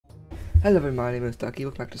Hello everyone, my name is Ducky.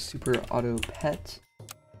 Welcome back to Super Auto Pet.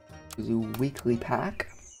 This is a weekly pack.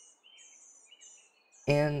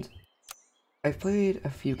 And I've played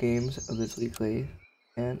a few games of this weekly,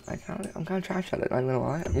 and I'm kinda trash at it, I'm not gonna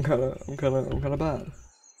lie. I'm kinda bad.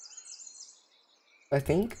 I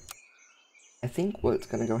think what's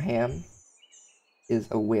gonna go ham is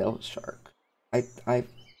a whale shark.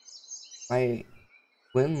 My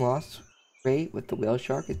win-loss rate with the whale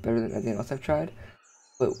shark is better than anything else I've tried,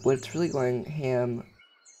 but what's really going ham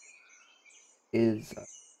is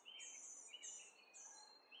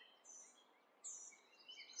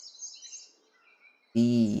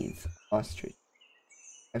these ostrich.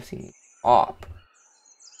 I've seen op.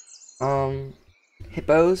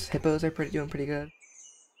 Hippos are doing pretty good.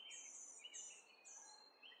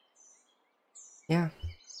 Yeah.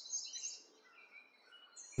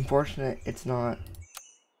 Unfortunate it's not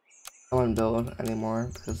summon build anymore,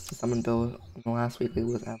 because the summon build in the last weekly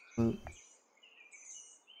was absolute.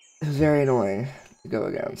 It was very annoying to go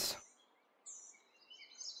against.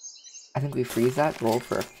 I think we freeze that, roll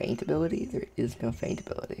for a feint ability. There is no feint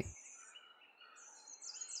ability.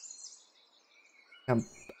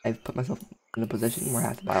 I've put myself in a position where I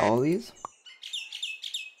have to buy all of these.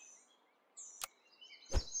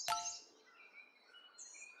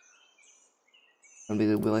 Gonna be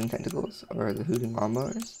the Willing Tentacles or the Hooting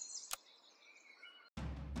Lawnmowers.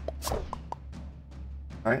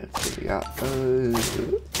 Alright, let's see what we got.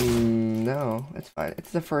 No, it's fine.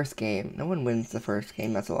 It's the first game. No one wins the first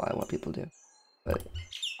game. That's a lot of what people do. But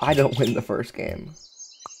I don't win the first game.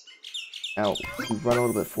 Now, we run a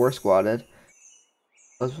little bit four-squatted.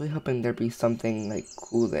 I was really hoping there'd be something, like,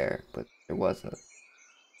 cool there, but there wasn't.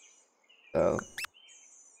 So,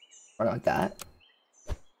 run like that.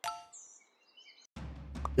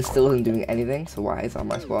 This still isn't doing anything, so why is it on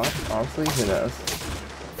my squad? Honestly, who knows?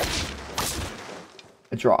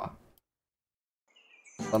 A draw.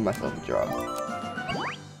 Love myself a draw.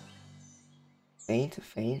 Feint.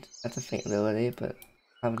 That's a feint ability, but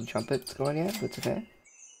I haven't trumpets going yet, but it's okay.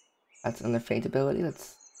 That's another feint ability.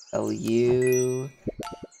 Let's sell you.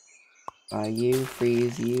 Buy you,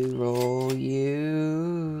 freeze you, roll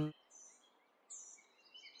you.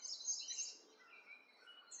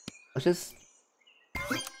 Let's just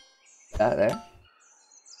that there.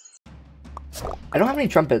 I don't have any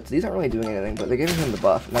trumpets. These aren't really doing anything, but they're giving him the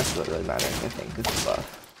buff, and that's what really matters, I think. This is the buff.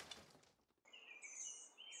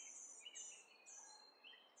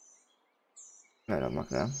 No, I'm not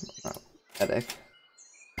gonna. I'm not pathetic.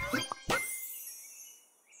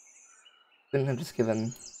 Couldn't have just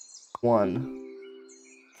given one.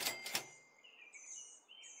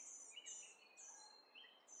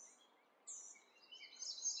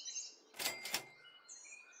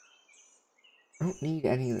 I don't need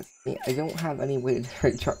any of this. I don't have any way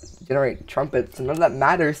to generate trumpets, and none of that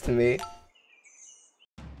matters to me.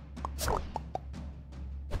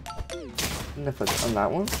 Couldn't have put it on that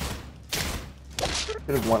one.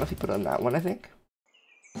 Could have won if you put it on that one, I think.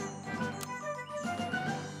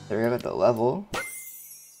 There we go at the level.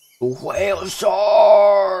 Whale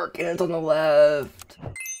shark! And it's on the left.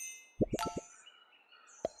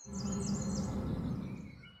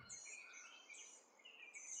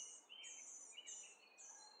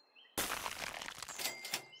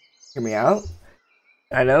 Hear me out.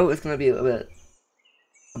 I know it's gonna be a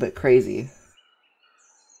bit crazy.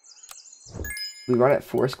 We run it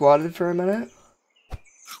four squatted for a minute.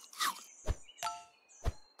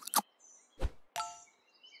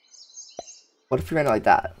 What if we ran it like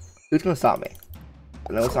that? Who's gonna stop me?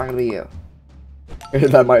 I know it's not gonna be you.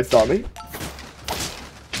 That might stop me.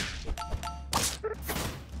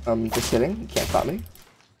 Just kidding. You can't stop me.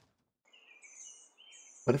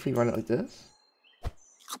 What if we run it like this?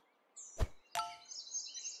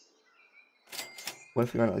 What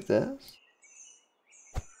if we run it like this?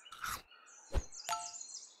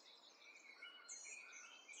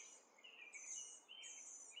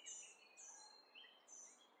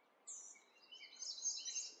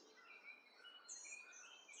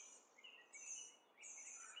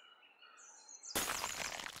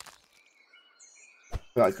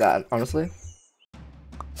 Like that, honestly.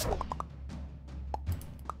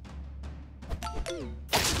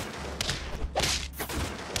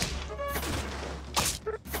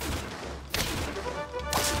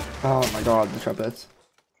 Oh my god, the trumpets.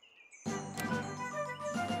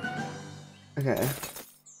 Okay.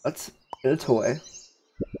 Let's get a toy.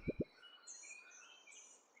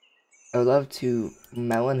 I would love to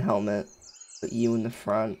melon helmet, put you in the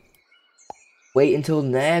front. Wait until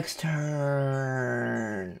next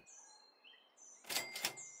turn.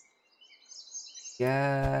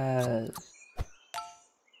 Yes.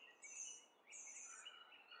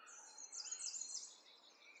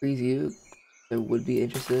 Freeze you. I would be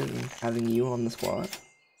interested in having you on the squad.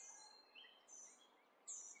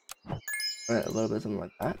 A little bit something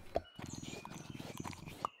like that.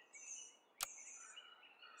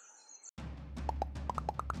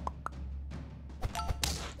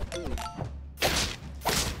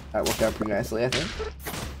 That worked out pretty nicely, I think.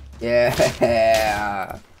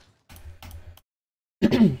 Yeah.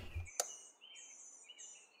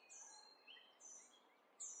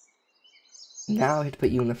 Now I have to put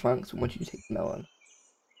you in the front, so I want you to take the melon.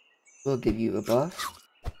 We'll give you a buff.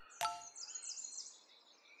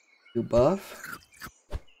 You buff.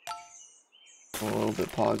 A little bit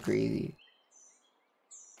paw greasy.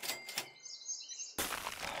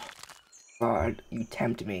 God, you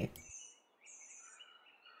tempt me.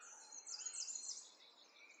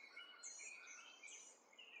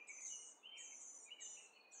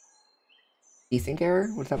 Desync error?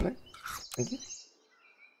 What's happening? Thank you.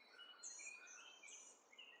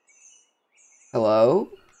 Hello?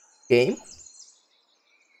 Game?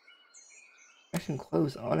 Session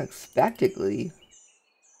closed unexpectedly.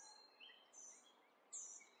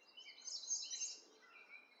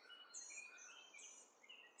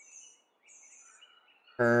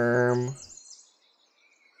 Um.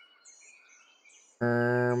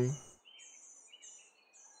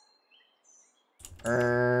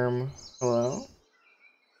 Hello?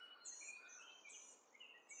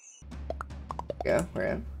 Yeah, we're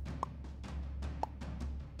in.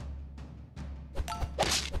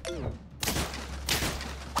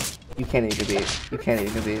 You can't even beat it. You can't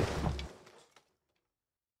even beat it.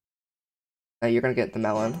 Now you're gonna get the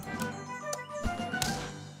melon.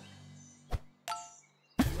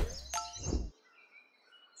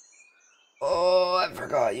 Oh, I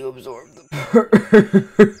forgot you absorbed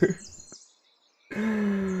the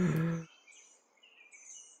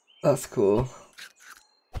That's cool.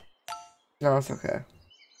 No, it's okay.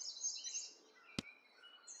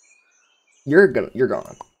 You're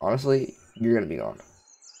gone. Honestly, you're gonna be gone.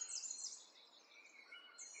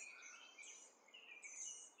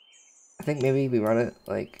 I think maybe we run it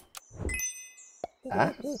like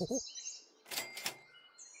that.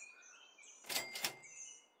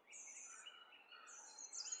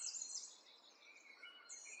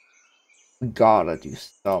 We gotta do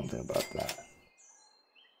something about that.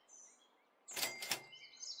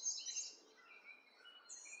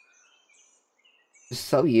 Just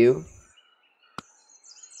so you.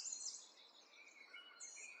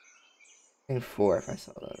 I think 4 if I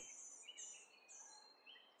saw that.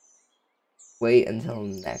 Wait until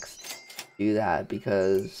next. Do that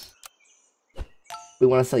because we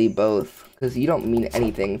want to sell you both. Because you don't mean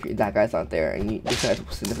anything if that guy's not there, and this guy's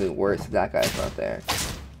significantly worse if that guy's not there.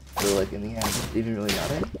 So like in the end, does it even really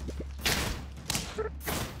matter?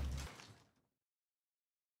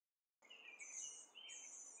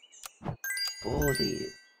 Holy.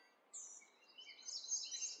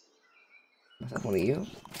 That's one of you.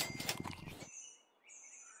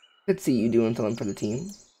 Could see you doing something for the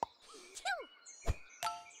team.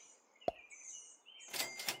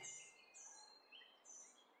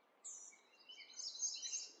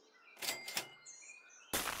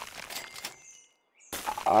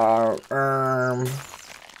 I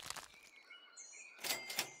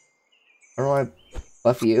don't want to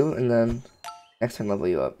buff you and then next turn level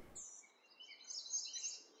you up.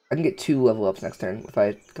 I can get 2 level ups next turn if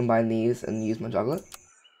I combine these and use my chocolate.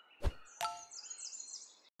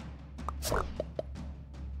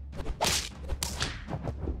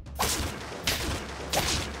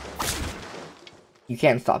 You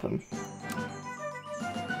can't stop him.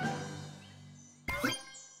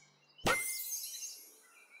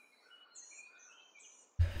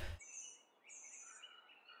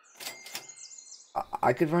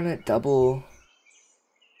 I could run it double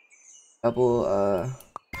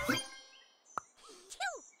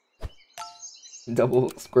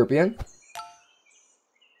scorpion.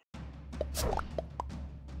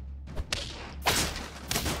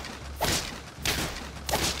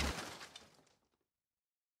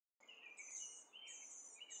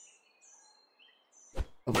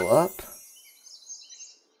 Level up.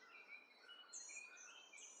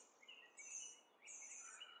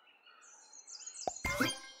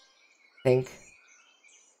 Think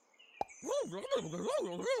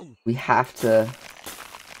we have to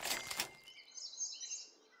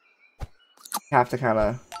kind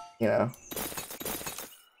of, you know,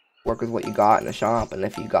 work with what you got in the shop, and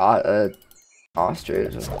if you got a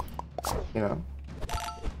ostrich, you know,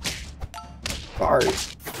 sorry.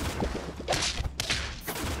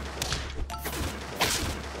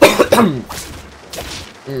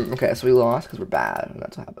 Okay, so we lost because we're bad, and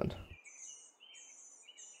that's what happened.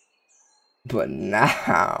 But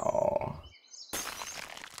now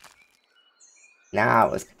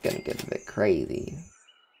it's gonna get a bit crazy.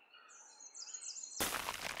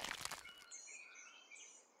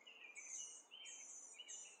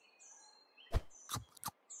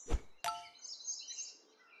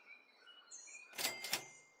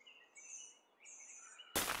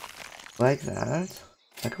 Like that.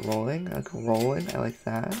 Like rolling, I like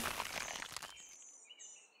that.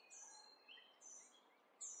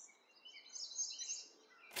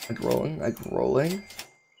 Like rolling,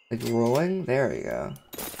 there we go.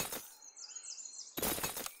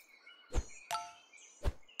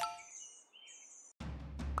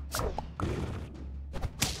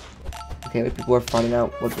 Okay, people are finding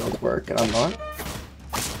out what builds work and I'm not.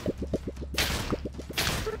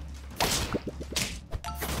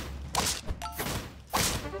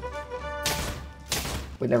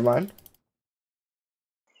 Wait, never mind.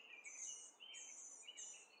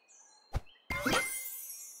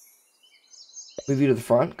 Move you to the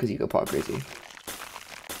front, because you go pop crazy.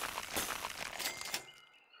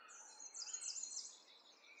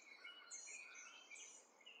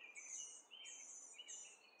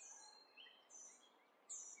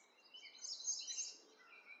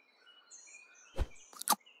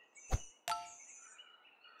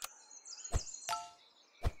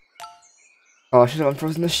 Oh, I should have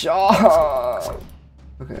unfrozen the shop!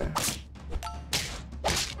 Okay.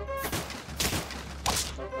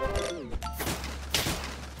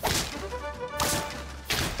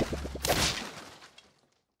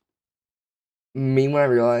 Me when I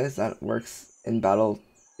realized that works in battle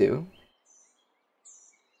too.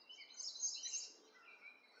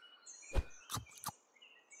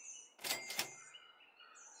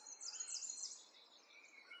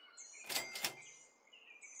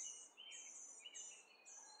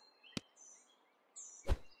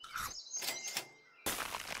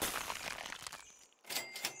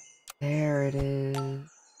 There it is.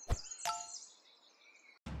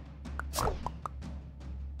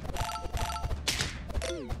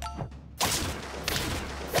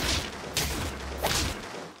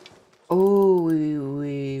 Oh,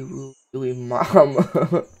 we mom.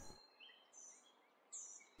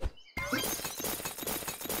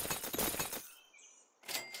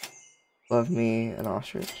 Love me an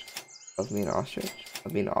ostrich. Love me an ostrich.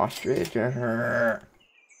 Love me an ostrich. You're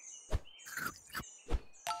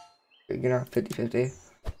not 50-50.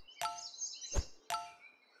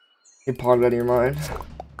 You're part out of your mind.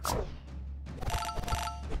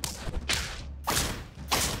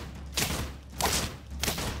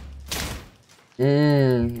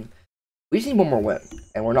 We just need one more win,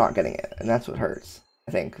 and we're not getting it, and that's what hurts,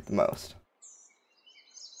 I think, the most.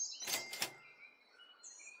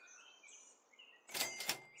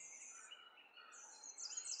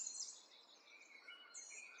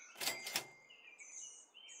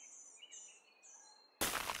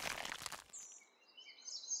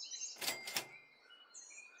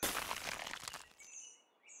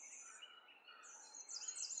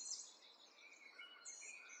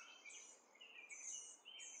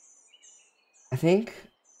 I think,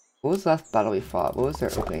 what was the last battle we fought? What was their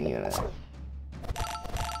opening unit?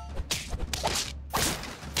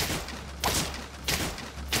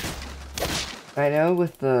 I know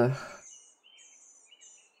with the...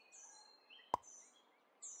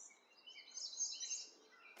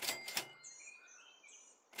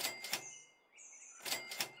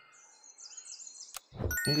 I'm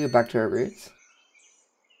gonna go back to our roots.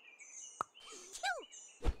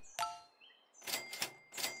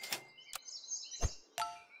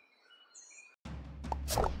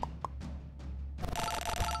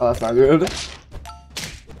 Oh, that's not good.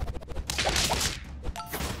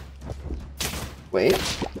 Wait.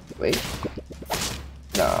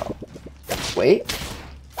 No. Wait.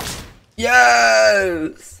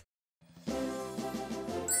 Yes!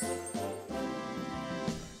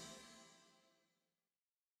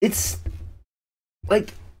 It's...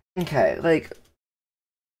 like... okay, like...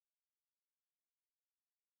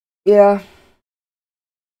 yeah.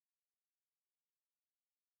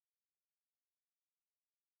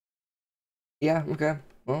 Yeah, okay.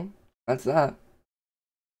 Well, that's that.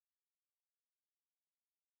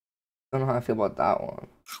 I don't know how I feel about that one.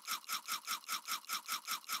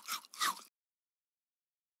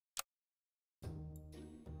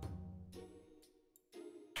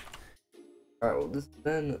 Alright, well, this has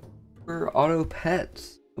been for Auto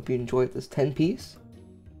Pets. Hope you enjoyed this 10-piece.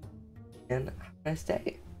 And have a nice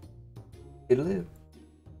day. Toodaloo.